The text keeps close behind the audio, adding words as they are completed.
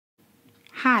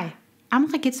Hi,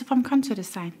 I'm Regitze from Contour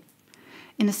Design.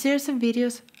 In a series of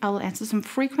videos, I will answer some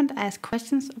frequent asked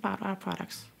questions about our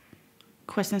products.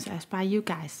 Questions asked by you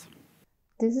guys.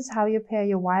 This is how you pair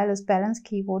your wireless balance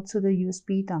keyboard to the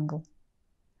USB dongle.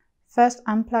 First,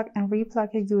 unplug and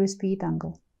replug your USB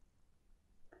dongle.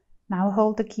 Now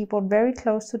hold the keyboard very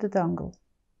close to the dongle.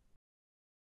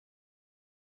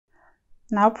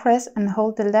 Now press and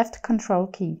hold the left control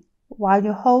key. While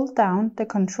you hold down the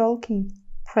control key,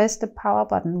 press the power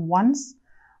button once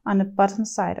on the bottom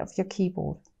side of your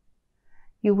keyboard.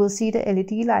 You will see the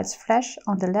LED lights flash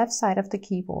on the left side of the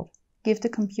keyboard. Give the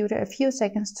computer a few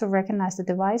seconds to recognize the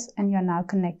device and you are now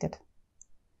connected.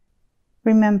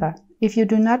 Remember, if you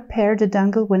do not pair the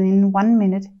dongle within 1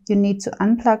 minute, you need to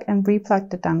unplug and replug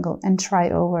the dongle and try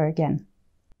over again.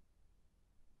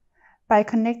 By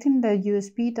connecting the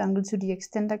USB dongle to the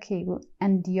extender cable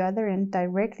and the other end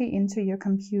directly into your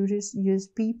computer's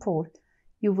USB port,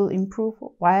 you will improve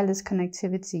wireless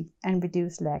connectivity and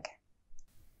reduce lag.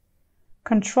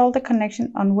 Control the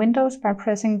connection on Windows by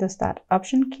pressing the Start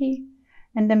Option key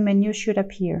and the menu should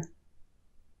appear.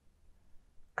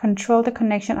 Control the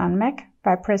connection on Mac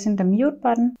by pressing the mute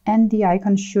button and the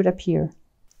icon should appear.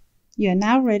 You are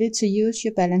now ready to use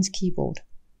your balance keyboard.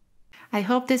 I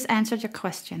hope this answered your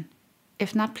question.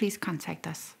 If not, please contact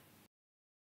us.